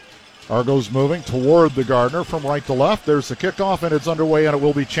Argos moving toward the Gardner from right to left. There's the kickoff, and it's underway, and it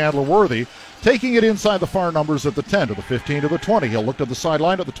will be Chandler Worthy taking it inside the far numbers at the 10 to the 15 to the 20. He'll look to the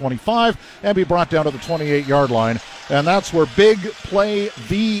sideline at the 25 and be brought down to the 28-yard line. And that's where Big Play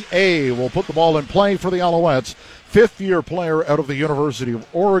VA will put the ball in play for the Alouettes. Fifth-year player out of the University of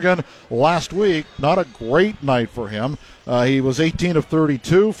Oregon. Last week, not a great night for him. He was 18 of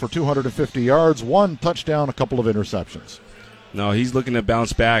 32 for 250 yards, 1 touchdown, a couple of interceptions. No, he's looking to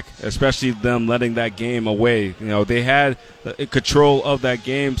bounce back, especially them letting that game away. They had control of that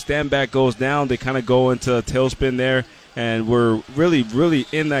game. Stanback goes down. They kind of go into a tailspin there, and we're really, really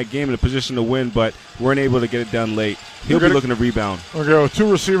in that game in a position to win, but weren't able to get it done late. He'll be looking to rebound. We're going to go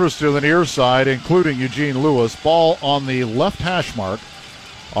 2 receivers to the near side, including Eugene Lewis. Ball on the left hash mark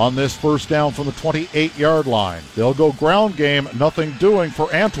on this first down from the 28-yard line. They'll go ground game, nothing doing for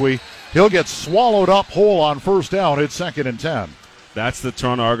Antwi. He'll get swallowed up whole on first down. It's 2nd and 10. That's the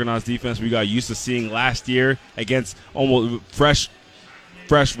Toronto Argonauts defense we got used to seeing last year against almost fresh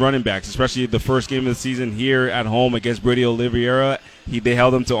running backs, especially the first game of the season here at home against Brady Oliveira. They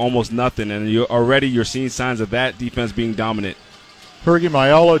held them to almost nothing, and you're seeing signs of that defense being dominant. Fergie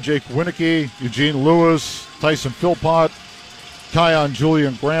Mayala, Jake Winicky, Eugene Lewis, Tyson Philpott, Kion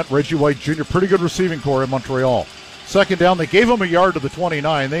Julian Grant, Reggie White Jr., pretty good receiving core in Montreal. 2nd down, they gave him a yard to the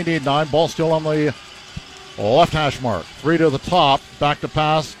 29. They need 9. Ball still on the left hash mark. 3 to the top, back to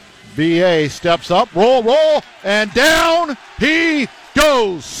pass. VA steps up, roll, and down he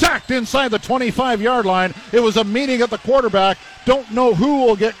goes. Sacked inside the 25-yard line. It was a meeting at the quarterback. Don't know who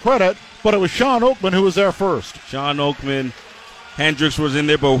will get credit, but it was Sean Oakman who was there first. Sean Oakman, Hendricks was in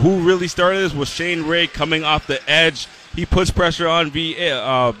there, but who really started this was Shane Ray coming off the edge. He puts pressure on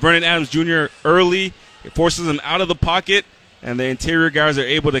Vernon Adams Jr. early. It forces him out of the pocket, and the interior guys are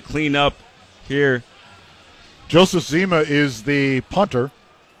able to clean up here. Joseph Zima is the punter.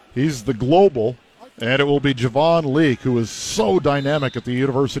 He's the global, and it will be Javon Leake, who is so dynamic at the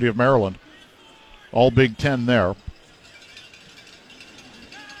University of Maryland. All Big Ten there.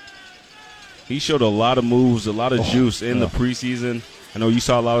 He showed a lot of moves, a lot of juice in the preseason. I know you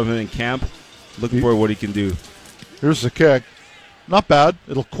saw a lot of him in camp. Looking forward to what he can do. Here's the kick. Not bad.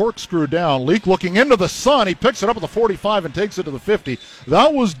 It'll corkscrew down. Leake looking into the sun. He picks it up at the 45 and takes it to the 50.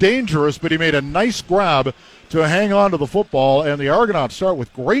 That was dangerous, but he made a nice grab to hang on to the football, and the Argonauts start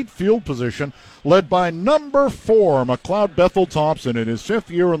with great field position, led by number 4, McLeod Bethel Thompson, in his 5th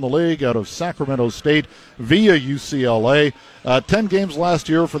year in the league out of Sacramento State via UCLA. 10 games last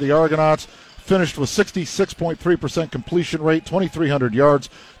year for the Argonauts. Finished with 66.3% completion rate, 2,300 yards,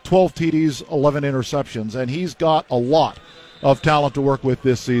 12 TDs, 11 interceptions, and he's got a lot of talent to work with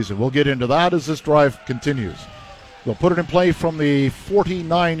this season. We'll get into that as this drive continues. They'll put it in play from the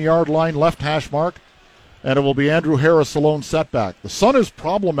 49-yard line, left hash mark, and it will be Andrew Harris, the lone setback. The sun is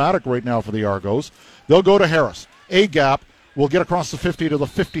problematic right now for the Argos. They'll go to Harris. A gap will get across the 50 to the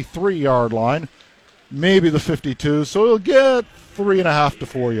 53-yard line, maybe the 52, so he'll get 3.5 to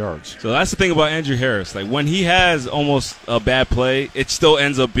 4 yards. So that's the thing about Andrew Harris. Like, when he has almost a bad play, it still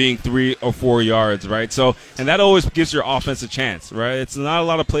ends up being 3 or 4 yards, right? So, and that always gives your offense a chance, right? It's not a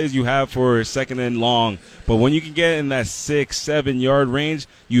lot of plays you have for 2nd and long, but when you can get in that 6-7 yard range,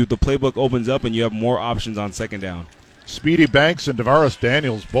 the playbook opens up and you have more options on 2nd down. Speedy Banks and Tavares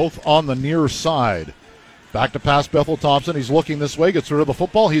Daniels both on the near side. Back to pass Bethel Thompson. He's looking this way, gets rid of the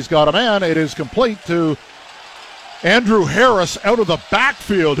football. He's got a man. It is complete to Andrew Harris out of the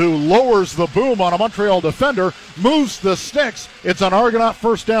backfield, who lowers the boom on a Montreal defender, moves the sticks. It's an Argonaut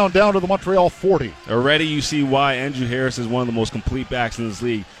first down to the Montreal 40. Already you see why Andrew Harris is one of the most complete backs in this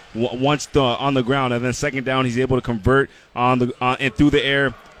league. Once on the ground, and then 2nd down, he's able to convert and through the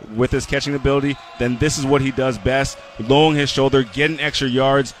air with his catching ability. Then this is what he does best, lowering his shoulder, getting extra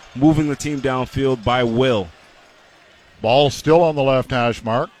yards, moving the team downfield by will. Ball still on the left hash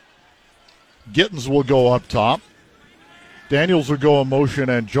mark. Gittins will go up top. Daniels will go in motion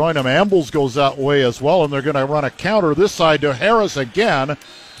and join him. Ambles goes that way as well, and they're going to run a counter this side to Harris again.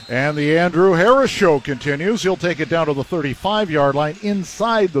 And the Andrew Harris show continues. He'll take it down to the 35-yard line,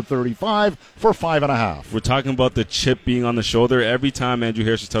 inside the 35 for 5.5. We're talking about the chip being on the shoulder. Every time Andrew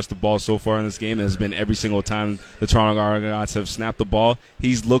Harris has touched the ball so far in this game, it has been every single time the Toronto Argonauts have snapped the ball.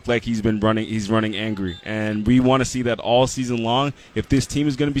 He's looked like he's running angry. And we want to see that all season long. If this team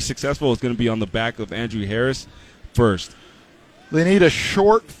is going to be successful, it's going to be on the back of Andrew Harris first. They need a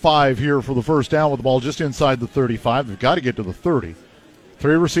short 5 here for the first down with the ball just inside the 35. They've got to get to the 30.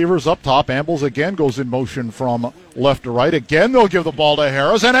 3 receivers up top. Ambles again goes in motion from left to right. Again, they'll give the ball to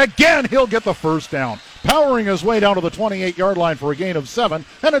Harris, and again he'll get the first down. powering his way down to the 28-yard line for a gain of 7,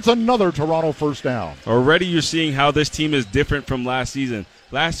 and it's another Toronto first down. Already you're seeing how this team is different from last season.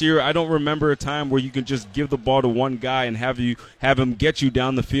 Last year, I don't remember a time where you can just give the ball to one guy and have him get you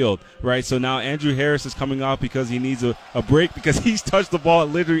down the field, right? So now Andrew Harris is coming off because he needs a break because he's touched the ball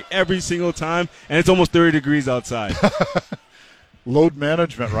literally every single time, and it's almost 30 degrees outside. Load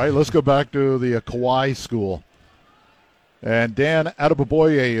management, right? Let's go back to the Kawhi school. And Dan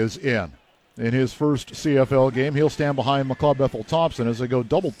Adeboboye is in his first CFL game. He'll stand behind McLeod Bethel Thompson as they go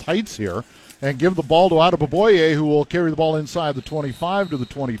double tights here and give the ball to Adeboboye, who will carry the ball inside the 25 to the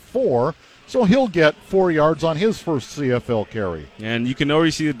 24. So he'll get 4 yards on his first CFL carry. And you can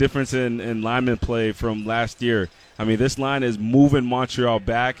already see the difference in lineman play from last year. I mean, this line is moving Montreal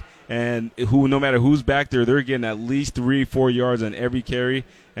back, and no matter who's back there, they're getting at least 3-4 yards on every carry.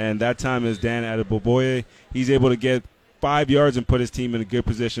 And that time is Dan Adeboboye. He's able to get 5 yards and put his team in a good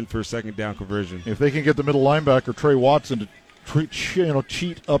position for a second down conversion. If they can get the middle linebacker, Trey Watson, to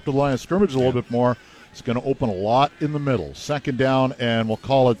cheat up to the line of scrimmage a little bit more, it's going to open a lot in the middle. Second down, and we'll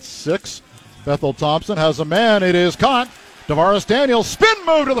call it 6. Bethel Thompson has a man. It is caught. Tavares Daniels, spin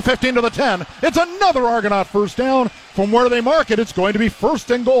move to the 15 to the 10. It's another Argonaut first down. From where they mark it, it's going to be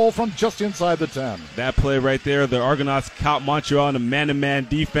first and goal from just inside the 10. That play right there, the Argonauts caught Montreal in a man-to-man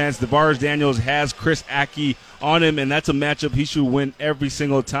defense. Tavares Daniels has Chris Aki on him, and that's a matchup he should win every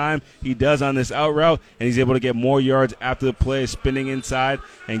single time. He does on this out route, and he's able to get more yards after the play, spinning inside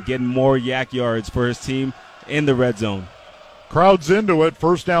and getting more yak yards for his team in the red zone. Crowds into it.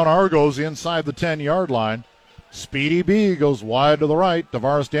 First down Argos inside the 10-yard line. Speedy B goes wide to the right.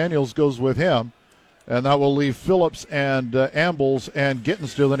 Tavares Daniels goes with him. And that will leave Phillips and Ambles and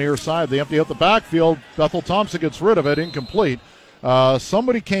Gittins to the near side. They empty out the backfield. Bethel Thompson gets rid of it, incomplete.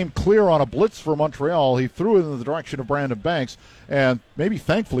 Somebody came clear on a blitz for Montreal. He threw it in the direction of Brandon Banks and maybe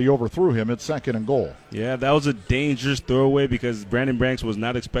thankfully overthrew him at second and goal. Yeah, that was a dangerous throwaway because Brandon Banks was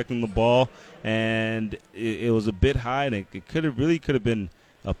not expecting the ball, and it was a bit high, and it could have been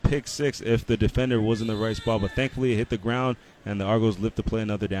a pick six if the defender was in the right spot. But thankfully it hit the ground, and the Argos lift to play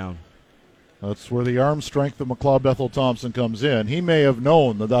another down. That's where the arm strength of McLeod Bethel Thompson comes in. He may have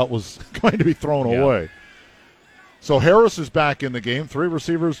known that was going to be thrown away. So Harris is back in the game. 3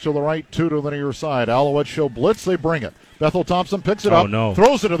 receivers to the right, 2 to the near side. Alouettes show blitz. They bring it. Bethel Thompson picks it up,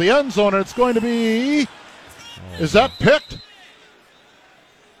 throws it to the end zone, and it's going to be... Is that picked?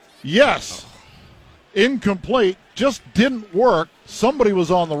 Yes. Incomplete. Just didn't work. Somebody was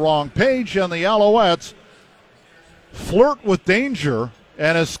on the wrong page, and the Alouettes flirt with danger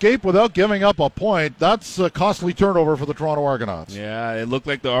and escape without giving up a point. That's a costly turnover for the Toronto Argonauts. Yeah, it looked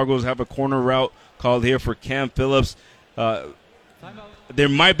like the Argos have a corner route called here for Cam Phillips. There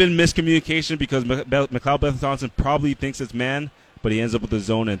might have been miscommunication because McLeod Bethel Thompson probably thinks it's man, but he ends up with the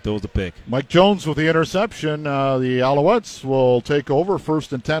zone and throws the pick. Mike Jones with the interception. The Alouettes will take over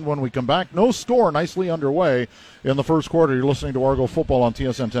 1st and 10 when we come back. No score, nicely underway in the first quarter. You're listening to Argo Football on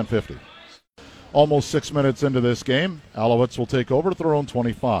TSN 1050. Almost 6 minutes into this game, Alouettes will take over at their own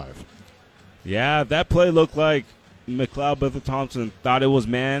 25. Yeah, that play looked like McLeod Bethel Thompson thought it was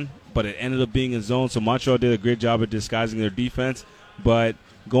man, but it ended up being a zone. So Montreal did a great job at disguising their defense. But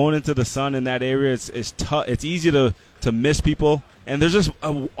going into the sun in that area, it's tough. It's easy to miss people. And there's just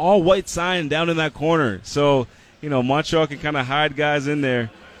an all-white sign down in that corner. So, Montreal can kind of hide guys in there.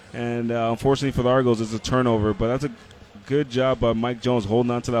 And unfortunately for the Argos, it's a turnover. But that's a good job by Mike Jones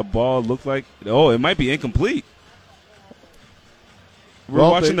holding on to that ball. It looked like, it might be incomplete. We're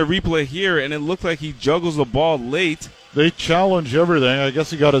watching the replay here, and it looked like he juggles the ball late. They challenge everything. I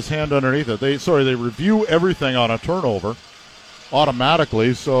guess he got his hand underneath it. They review everything on a turnover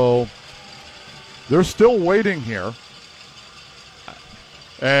automatically, so they're still waiting here.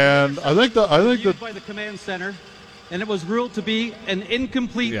 And I think that by the command center, and it was ruled to be an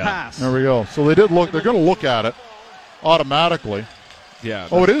incomplete pass. There we go. So they did look. They're going to look at it automatically. Yeah.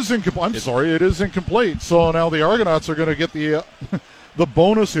 Oh, it is incomplete. I'm sorry, it is incomplete. So now the Argonauts are going to get the the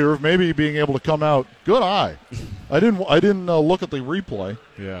bonus here of maybe being able to come out. Good eye. I didn't look at the replay.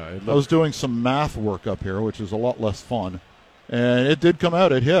 Yeah. I was doing some math work up here, which is a lot less fun. And it did come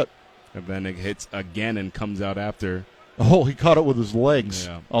out. It hit. And then it hits again and comes out after. Oh, he caught it with his legs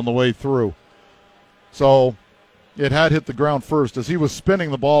on the way through. So it had hit the ground first. As he was spinning,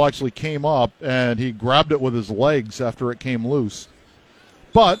 the ball actually came up, and he grabbed it with his legs after it came loose.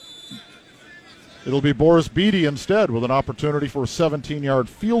 But it'll be Boris Beatty instead with an opportunity for a 17-yard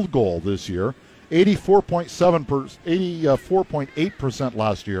field goal this year. 84.8%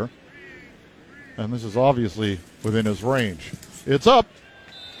 last year. And this is obviously within his range. It's up.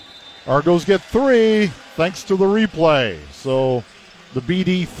 Argos get 3 thanks to the replay. So the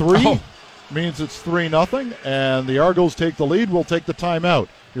BD 3 means it's 3-0, and the Argos take the lead. We'll take the timeout.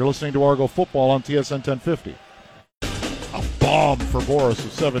 You're listening to Argo Football on TSN 1050. A bomb for Boris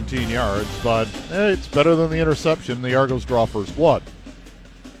of 17 yards, but it's better than the interception. The Argos draw first blood.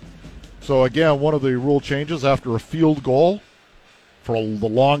 So again, one of the rule changes after a field goal, for the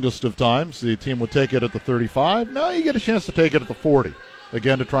longest of times, the team would take it at the 35. Now you get a chance to take it at the 40,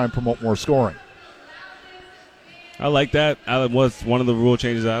 again to try and promote more scoring. I like that. That was one of the rule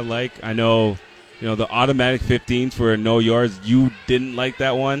changes I like. I know, the automatic 15s for no yards, you didn't like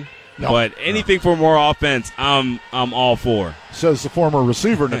that one. No. But anything for more offense, I'm all for. Says the former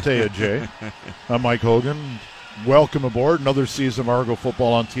receiver, Natea J. I'm Mike Hogan. Welcome aboard. Another season of Argo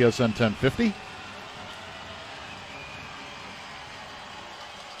Football on TSN 1050.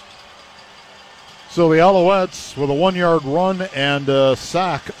 So the Alouettes with a 1-yard run and a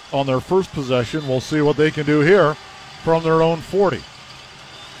sack on their first possession. We'll see what they can do here from their own 40.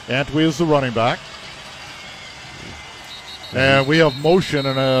 Antwi is the running back. And we have motion,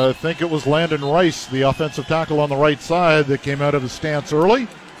 and I think it was Landon Rice, the offensive tackle on the right side, that came out of his stance early.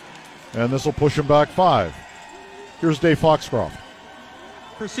 And this will push him back 5. Here's Dave Foxcroft.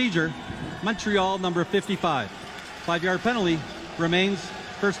 Procedure, Montreal number 55. 5-yard penalty, remains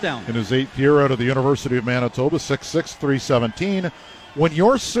first down. In his 8th year out of the University of Manitoba, 6'6", 317. When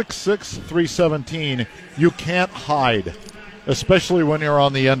you're 6'6", 317, you can't hide, especially when you're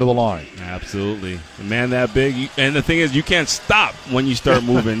on the end of the line. Absolutely. A man that big, and the thing is, you can't stop when you start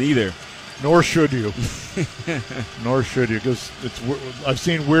moving either. Nor should you. Nor should you, because I've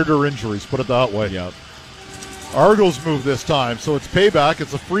seen weirder injuries, put it that way. Yep. Argos move this time, so it's payback.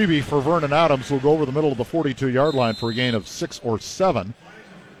 It's a freebie for Vernon Adams, who'll go over the middle of the 42-yard line for a gain of 6 or 7.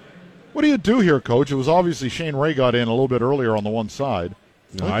 What do you do here, Coach? It was obviously Shane Ray got in a little bit earlier on the one side.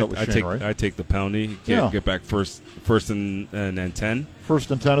 No, I take the penalty. You can't get back first and 10.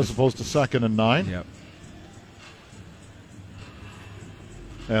 First and 10 as opposed to second and 9. Yep.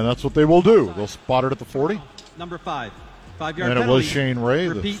 And that's what they will do. They'll spot it at the 40. Number 5. 5-yard and penalty. It was Shane Ray,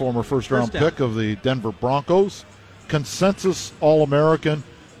 the former first-round pick of the Denver Broncos. Consensus All-American,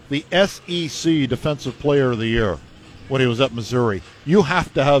 the SEC Defensive Player of the Year when he was at Missouri. You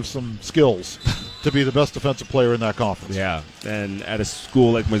have to have some skills to be the best defensive player in that conference. Yeah, and at a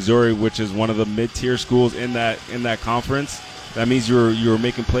school like Missouri, which is one of the mid-tier schools in that conference, that means you're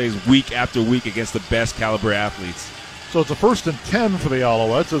making plays week after week against the best caliber athletes. So it's a 1st and 10 for the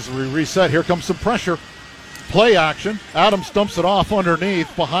Alouettes as we reset. Here comes some pressure. Play action. Adams dumps it off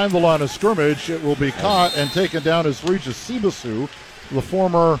underneath behind the line of scrimmage. It will be caught and taken down as Regis Sibasu, the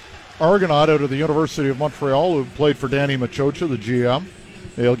former Argonaut out of the University of Montreal, who played for Danny Machocha, the GM.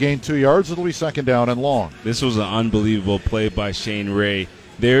 They'll gain 2 yards. It'll be 2nd down and long. This was an unbelievable play by Shane Ray.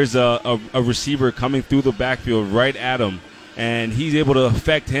 There's a receiver coming through the backfield right at him, and he's able to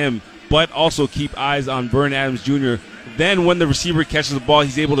affect him, but also keep eyes on Vernon Adams Jr. Then when the receiver catches the ball,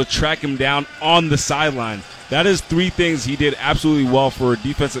 he's able to track him down on the sideline. That is 3 things he did absolutely well for a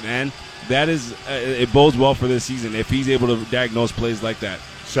defensive end. That is, it bodes well for this season if he's able to diagnose plays like that.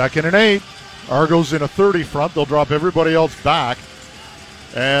 2nd and 8. Argos in a 30 front. They'll drop everybody else back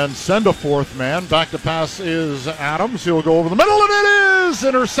and send a 4th man. Back to pass is Adams. He'll go over the middle, and it is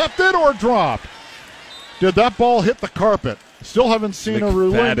intercepted or dropped. Did that ball hit the carpet? Still haven't seen a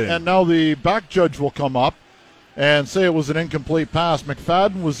ruling, and now the back judge will come up and say it was an incomplete pass.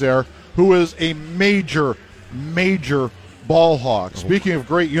 McFadden was there, who is a major ball hawk. Speaking of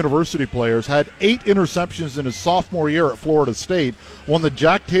great university players, had 8 interceptions in his sophomore year at Florida State, won the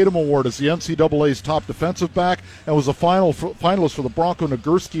Jack Tatum Award as the NCAA's top defensive back, and was a finalist for the Bronco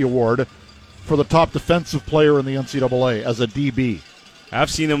Nagurski Award for the top defensive player in the NCAA as a DB. I've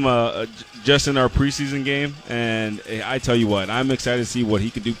seen him just in our preseason game, and I tell you what, I'm excited to see what he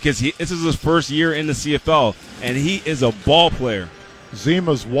can do because this is his first year in the CFL, and he is a ball player.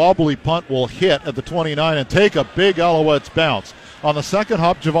 Zima's wobbly punt will hit at the 29 and take a big Alouettes bounce. On the second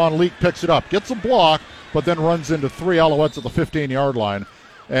hop, Javon Leake picks it up, gets a block, but then runs into 3 Alouettes at the 15-yard line.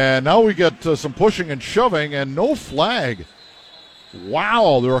 And now we get some pushing and shoving and no flag.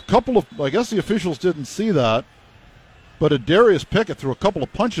 Wow, there are a couple of, I guess the officials didn't see that, but Darius Pickett threw a couple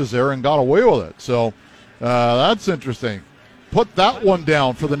of punches there and got away with it. So that's interesting. Put that one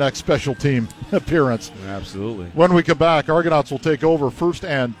down for the next special team appearance. Absolutely. When we come back, Argonauts will take over 1st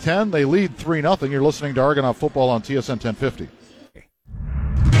and 10. They lead 3-0. You're listening to Argonaut Football on TSN 1050.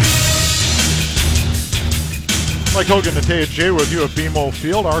 Mike Hogan, Natea J with you at BMO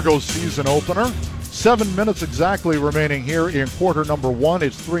Field, Argos season opener. 7 minutes exactly remaining here in quarter number 1.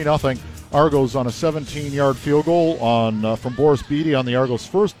 It's 3-0. Argos on a 17-yard field goal from Boris Beatty on the Argos'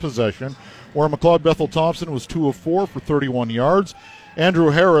 first possession, where McLeod Bethel Thompson was 2 of 4 for 31 yards.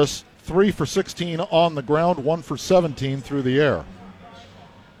 Andrew Harris, 3 for 16 on the ground, 1 for 17 through the air.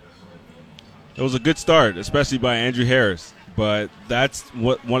 It was a good start, especially by Andrew Harris. But that's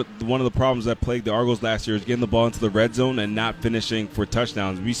one of the problems that plagued the Argos last year is getting the ball into the red zone and not finishing for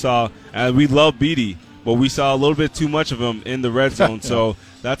touchdowns. We saw, and we love Beatty, but we saw a little bit too much of him in the red zone. So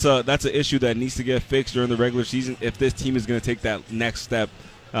that's an issue that needs to get fixed during the regular season if this team is going to take that next step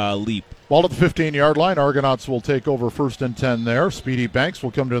leap. Ball at the 15-yard line. Argonauts will take over 1st and 10 there. Speedy Banks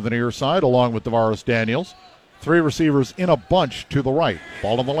will come to the near side along with Tavares Daniels. 3 receivers in a bunch to the right.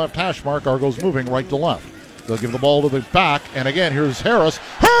 Ball on the left hash mark. Argos moving right to left. They'll give the ball to the back, and again, here's Harris.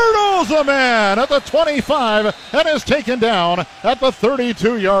 Hurdles a man at the 25 and is taken down at the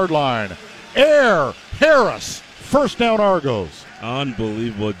 32-yard line. Harris, first down Argos.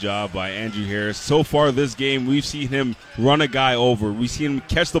 Unbelievable job by Andrew Harris. So far this game, we've seen him run a guy over. We've seen him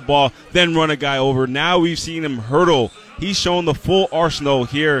catch the ball, then run a guy over. Now we've seen him hurdle. He's shown the full arsenal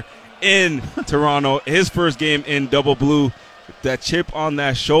here in Toronto. His first game in double blue. That chip on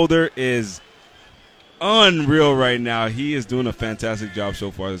that shoulder is unreal right now. He is doing a fantastic job so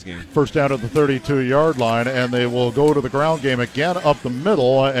far this game. First down at the 32-yard line, and they will go to the ground game again up the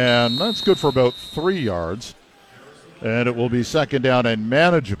middle, and that's good for about 3 yards. And it will be second down and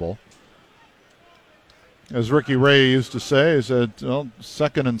manageable. As Ricky Ray used to say, he said, well,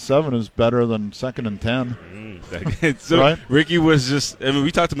 2nd and 7 is better than 2nd and 10. So right? Ricky was just, I mean,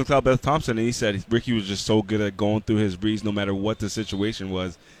 we talked to McLeod Beth Thompson, and he said Ricky was just so good at going through his reads no matter what the situation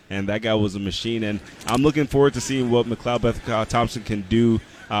was. And that guy was a machine. And I'm looking forward to seeing what McLeod Beth Thompson can do,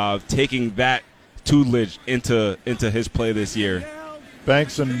 taking that tutelage into his play this year.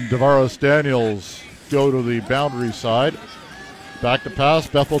 Banks and Tavares Daniels go to the boundary side. Back to pass.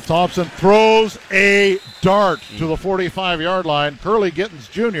 Bethel Thompson throws a dart to the 45-yard line. Curly Gittins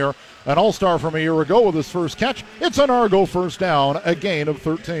Jr., an all-star from a year ago with his first catch. It's an Argo first down, a gain of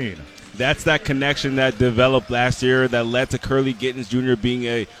 13. That's that connection that developed last year that led to Curly Gittins Jr. being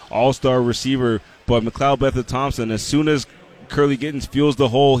a all-star receiver. But McLeod Bethel Thompson, as soon as Curly Gittins feels the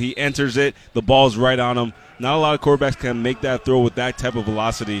hole, he enters it. The ball's right on him. Not a lot of quarterbacks can make that throw with that type of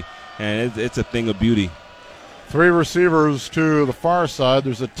velocity, and it's a thing of beauty. 3 receivers to the far side.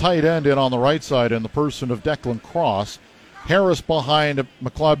 There's a tight end in on the right side in the person of Declan Cross. Harris behind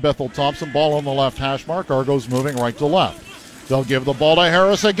McLeod Bethel Thompson. Ball on the left hash mark. Argos moving right to left. They'll give the ball to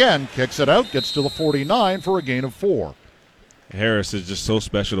Harris again. Kicks it out. Gets to the 49 for a gain of 4. Harris is just so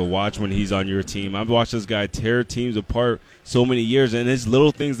special to watch when he's on your team. I've watched this guy tear teams apart so many years, and his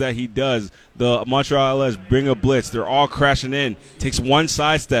little things that he does. The Montreal LS bring a blitz. They're all crashing in. Takes one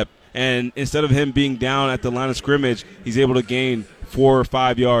sidestep, and instead of him being down at the line of scrimmage, he's able to gain 4 or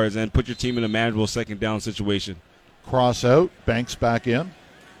 5 yards and put your team in a manageable second down situation. Cross out. Banks back in.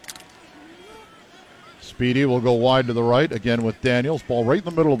 Speedy will go wide to the right, again with Daniels. Ball right in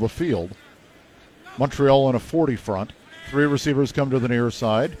the middle of the field. Montreal on a 40 front. 3 receivers come to the near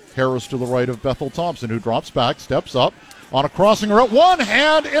side. Harris to the right of Bethel Thompson, who drops back, steps up on a crossing route. One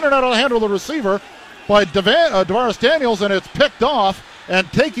hand, in and out of the hand of the receiver by Tavares Daniels, and it's picked off. And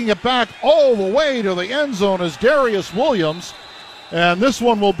taking it back all the way to the end zone is Darius Williams. And this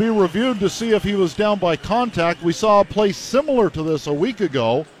one will be reviewed to see if he was down by contact. We saw a play similar to this a week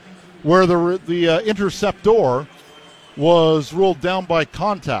ago where the interceptor was ruled down by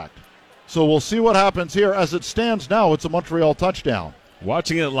contact. So we'll see what happens here. As it stands now, it's a Montreal touchdown.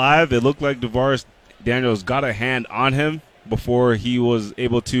 Watching it live, it looked like Tavares Daniels got a hand on him before he was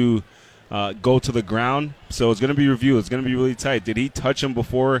able to go to the ground. So it's going to be reviewed. It's going to be really tight. Did he touch him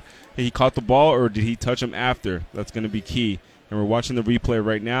before he caught the ball, or did he touch him after? That's going to be key. And we're watching the replay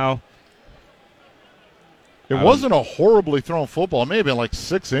right now. It wasn't a horribly thrown football. Maybe like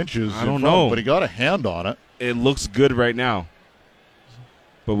 6 inches. I don't know. But he got a hand on it. It looks good right now.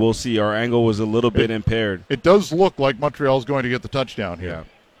 But we'll see. Our angle was a little bit impaired. It does look like Montreal's going to get the touchdown here. Yeah.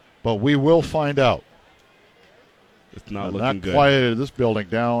 But we will find out. It's not That looking good. quieted this building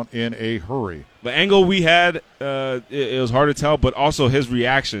down in a hurry. The angle we had, it was hard to tell, but also his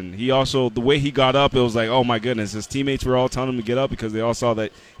reaction. He also, the way he got up, it was like, oh my goodness. His teammates were all telling him to get up because they all saw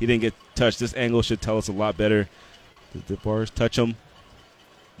that he didn't get touched. This angle should tell us a lot better. Did the bars touch him?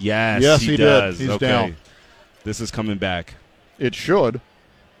 Yes, he does. He's okay. down. This is coming back. It should.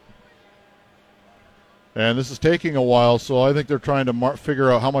 And this is taking a while, so I think they're trying to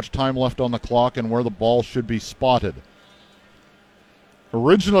figure out how much time left on the clock and where the ball should be spotted.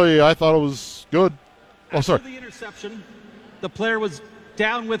 Originally, I thought it was good. Oh, sorry. After the interception, the player was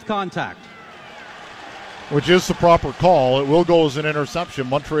down with contact. Which is the proper call. It will go as an interception.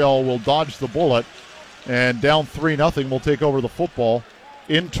 Montreal will dodge the bullet, and down 3-0 will take over the football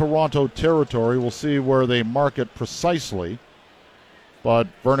in Toronto territory. We'll see where they mark it precisely. But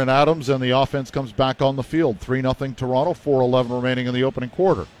Vernon Adams and the offense comes back on the field. 3-0 Toronto, 4:11 remaining in the opening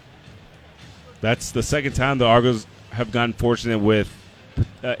quarter. That's the second time the Argos have gotten fortunate with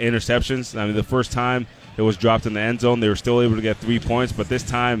interceptions. I mean, the first time it was dropped in the end zone, they were still able to get 3 points, but this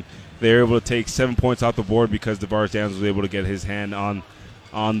time they were able to take 7 points off the board because DeVaris Daniels was able to get his hand on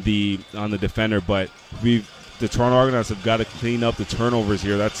the defender. But the Toronto Argonauts have got to clean up the turnovers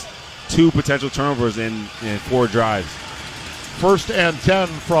here. That's 2 potential turnovers in 4 drives. 1st and 10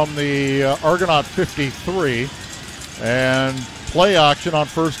 from the Argonaut 53. And play action on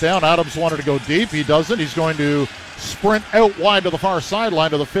 1st down. Adams wanted to go deep. He doesn't. He's going to sprint out wide to the far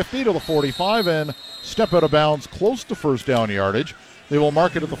sideline to the 50, to the 45, and step out of bounds close to 1st down yardage. They will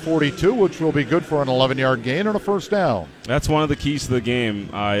mark it at the 42, which will be good for an 11-yard gain and a 1st down. That's one of the keys to the game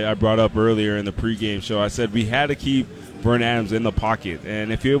I brought up earlier in the pregame show. I said we had to keep Vernon Adams in the pocket,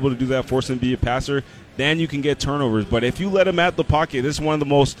 and if you're able to do that, force him to be a passer, then you can get turnovers. But if you let him at the pocket, this is one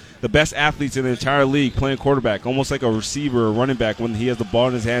of the best athletes in the entire league playing quarterback, almost like a receiver or running back when he has the ball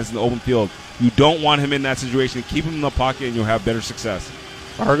in his hands in the open field. You don't want him in that situation. Keep him in the pocket, and you'll have better success.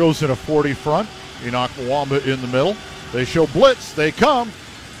 Argos in a 40 front. Enoch Mwamba in the middle. They show blitz. They come.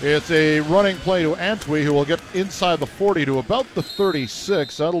 It's a running play to Antwi, who will get inside the 40 to about the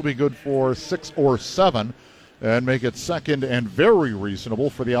 36. That'll be good for 6 or 7 and make it 2nd and very reasonable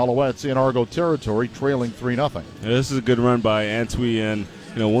for the Alouettes in Argo territory, trailing 3-0. This is a good run by Antwi, and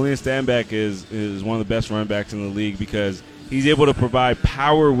William Stanback is one of the best running backs in the league because he's able to provide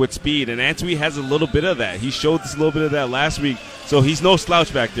power with speed, and Antwi has a little bit of that. He showed us a little bit of that last week, so he's no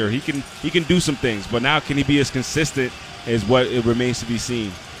slouch back there. He can do some things, but now can he be as consistent is what it remains to be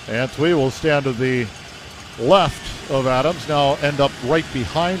seen. Antwi will stand to the left of Adams, now end up right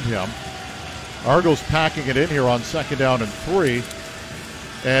behind him. Argos packing it in here on 2nd down and 3.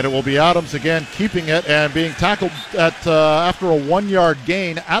 And it will be Adams again keeping it and being tackled at after a 1-yard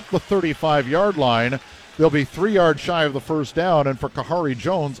gain at the 35-yard line. They'll be 3 yards shy of the 1st down. And for Kahari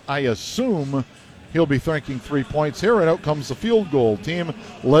Jones, I assume he'll be thinking 3 points here. And out comes the field goal team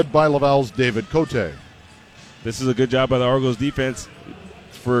led by Laval's David Cote. This is a good job by the Argos defense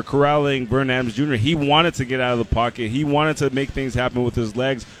for corralling Vernon Adams Jr. He wanted to get out of the pocket. He wanted to make things happen with his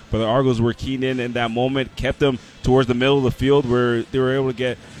legs, but the Argos were keyed in that moment, kept him towards the middle of the field where they were able to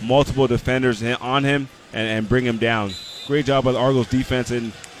get multiple defenders on him and bring him down. Great job by the Argos defense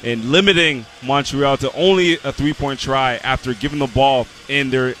in limiting Montreal to only a 3-point try after giving the ball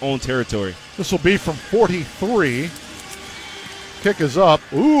in their own territory. This will be from 43. Kick is up.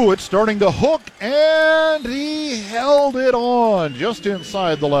 Ooh, it's starting to hook, and he held it on just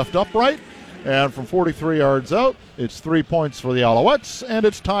inside the left upright. And from 43 yards out, it's 3 points for the Alouettes, and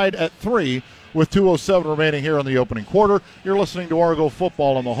it's tied at 3 with 2:07 remaining here in the opening quarter. You're listening to Argo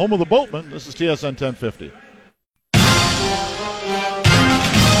Football on the home of the Boatmen. This is TSN 1050.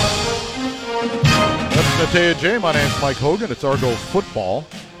 That's Natea J. My name's Mike Hogan. It's Argo Football.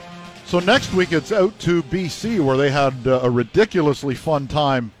 So next week it's out to BC, where they had a ridiculously fun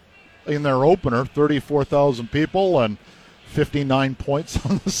time in their opener. 34,000 people and 59 points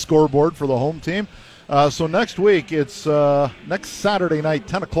on the scoreboard for the home team. So next week it's next Saturday night,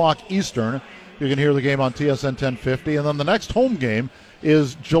 10 o'clock Eastern. You can hear the game on TSN 1050. And then the next home game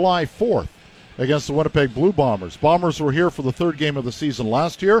is July 4th against the Winnipeg Blue Bombers. Bombers were here for the 3rd game of the season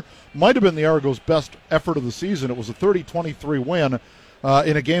last year. Might have been the Argos' best effort of the season. It was a 30-23 win.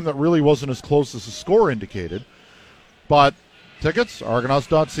 In a game that really wasn't as close as the score indicated. But tickets,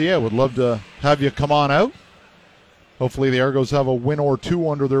 Argonauts.ca. Would love to have you come on out. Hopefully the Argos have a win or 2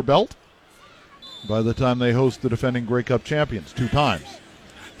 under their belt by the time they host the defending Grey Cup champions 2 times.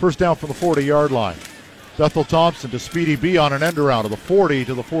 1st down from the 40-yard line. Bethel Thompson to Speedy B on an end around to the 40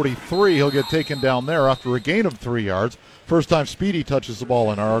 to the 43. He'll get taken down there after a gain of 3 yards. First time Speedy touches the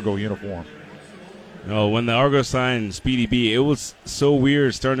ball in an Argo uniform. When the Argos signed Speedy B, it was so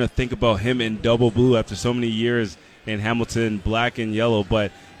weird starting to think about him in double blue after so many years in Hamilton black and yellow.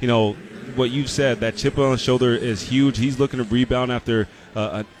 But, what you've said, that chip on his shoulder is huge. He's looking to rebound after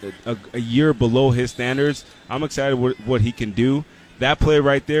a year below his standards. I'm excited what he can do. That play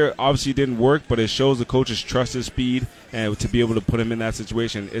right there obviously didn't work, but it shows the coaches trust his speed, and to be able to put him in that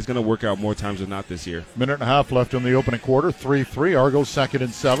situation is going to work out more times than not this year. Minute and a half left in the opening quarter. 3-3. Argos 2nd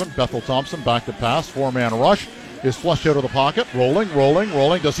and 7. Bethel Thompson back to pass. 4-man rush. Is flushed out of the pocket. Rolling.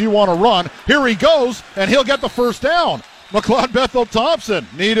 Does he want to run? Here he goes, and he'll get the 1st down. McLeod Bethel Thompson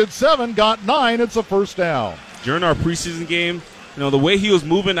needed 7, got 9. It's a 1st down. During our preseason game, the way he was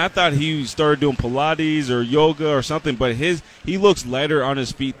moving, I thought he started doing Pilates or yoga or something, but he looks lighter on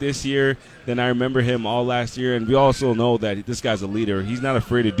his feet this year than I remember him all last year, and we also know that this guy's a leader. He's not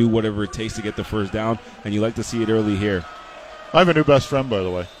afraid to do whatever it takes to get the 1st down, and you like to see it early here. I have a new best friend, by the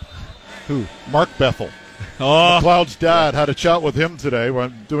way. Who? Mark Bethel. Oh, McLeod's dad. Had a chat with him today. We're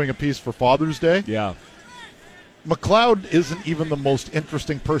doing a piece for Father's Day. yeah. McLeod isn't even the most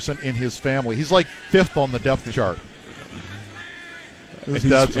interesting person in his family. He's like 5th on the depth chart. His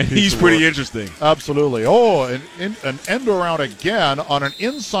dad's a piece He's of pretty work. interesting. Absolutely. Oh, an end around again on an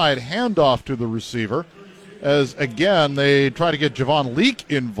inside handoff to the receiver. As, again, they try to get Javon Leake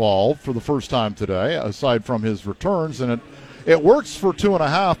involved for the first time today, aside from his returns. And it works for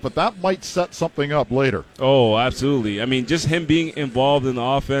 2.5, but that might set something up later. Oh, absolutely. I mean, just him being involved in the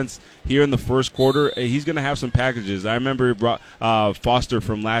offense here in the first quarter, he's going to have some packages. I remember he brought Foster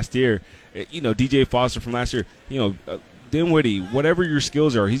from last year, DJ Foster from last year, Dinwiddie, whatever your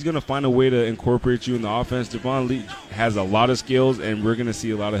skills are, he's going to find a way to incorporate you in the offense. Javon Leake has a lot of skills, and we're going to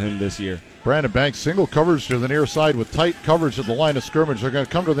see a lot of him this year. Brandon Banks, single coverage to the near side with tight coverage at the line of scrimmage. They're going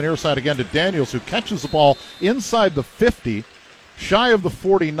to come to the near side again to Daniels, who catches the ball inside the 50, shy of the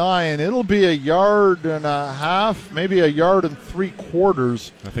 49. It'll be 1.5 yards, maybe 1.75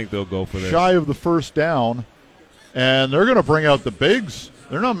 yards. I think they'll go for this. Shy of the first down. And they're going to bring out the bigs.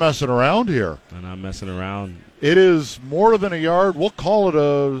 They're not messing around here. They're not messing around. It is more than 1 yard. We'll call it a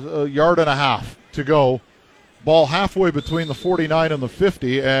 1.5 yards to go. Ball halfway between the 49 and the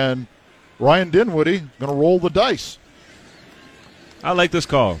 50, and Ryan Dinwiddie going to roll the dice. I like this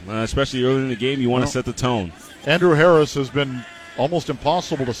call, especially early in the game. You want to set the tone. Andrew Harris has been almost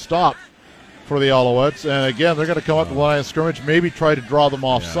impossible to stop for the Alouettes, and again, they're going to come up to the line of scrimmage, maybe try to draw them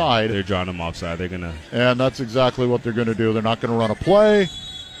offside. They're drawing them offside. They're going to. And that's exactly what they're going to do. They're not going to run a play.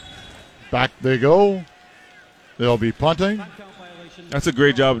 Back they go. They'll be punting. That's a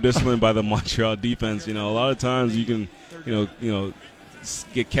great job of discipline by the Montreal defense. A lot of times you can,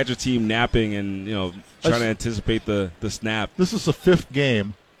 catch a team napping and trying to anticipate the snap. This is the 5th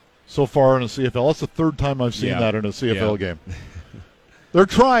game so far in the CFL. That's the 3rd time I've seen that in a CFL game. They're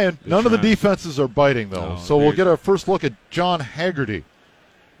trying. None of the defenses are biting, though. So we'll get a first look at John Haggerty,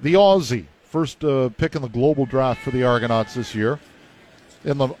 the Aussie, first pick in the global draft for the Argonauts this year.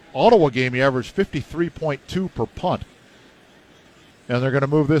 In the Ottawa game, he averaged 53.2 per punt. And they're going to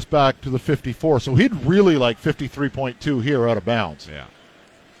move this back to the 54. So he'd really like 53.2 here out of bounds. Yeah.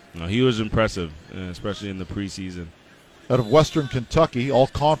 No, he was impressive, especially in the preseason. Out of Western Kentucky, all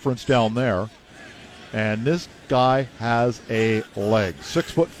conference down there. And this guy has a leg.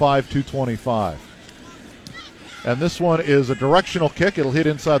 6'5", 225. And this one is a directional kick. It'll hit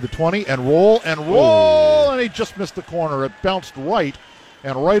inside the 20 and roll, and he just missed the corner. It bounced right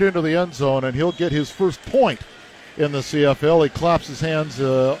and right into the end zone, and he'll get his first point in the CFL. He claps his hands,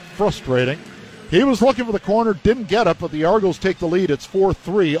 frustrating. He was looking for the corner, didn't get it, but the Argos take the lead. It's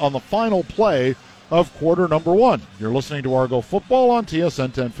 4-3 on the final play of quarter number 1. You're listening to Argo Football on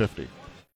TSN 1050.